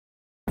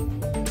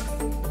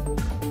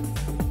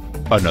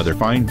Another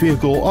fine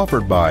vehicle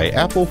offered by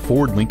Apple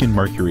Ford Lincoln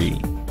Mercury.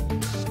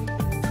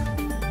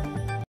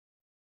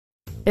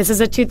 This is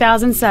a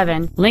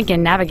 2007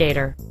 Lincoln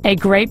Navigator, a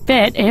great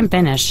fit and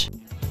finish.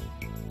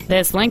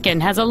 This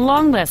Lincoln has a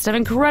long list of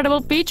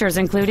incredible features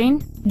including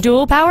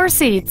dual power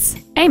seats,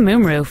 a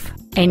moonroof,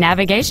 a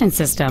navigation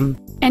system,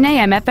 an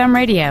AM/FM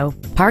radio,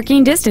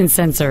 parking distance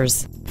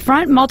sensors,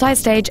 front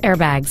multi-stage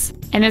airbags,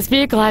 and this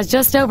vehicle has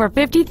just over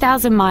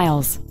 50,000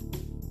 miles.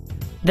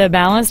 The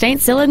balanced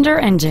 8-cylinder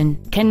engine,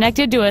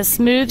 connected to a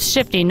smooth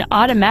shifting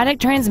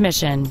automatic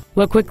transmission,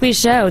 will quickly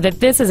show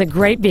that this is a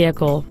great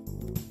vehicle.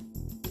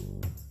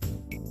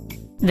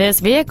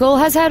 This vehicle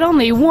has had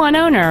only one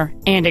owner,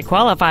 and it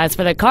qualifies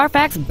for the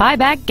Carfax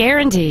buyback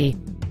guarantee.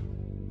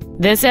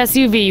 This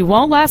SUV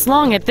won't last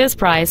long at this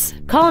price.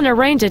 Call and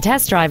arrange a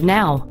test drive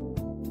now.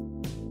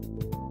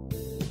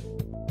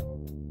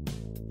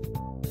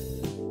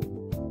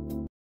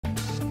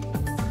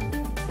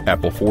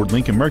 Apple Ford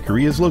Lincoln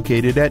Mercury is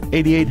located at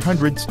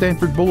 8800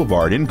 Stanford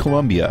Boulevard in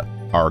Columbia.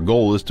 Our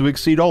goal is to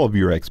exceed all of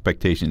your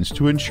expectations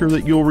to ensure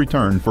that you'll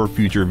return for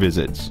future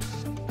visits.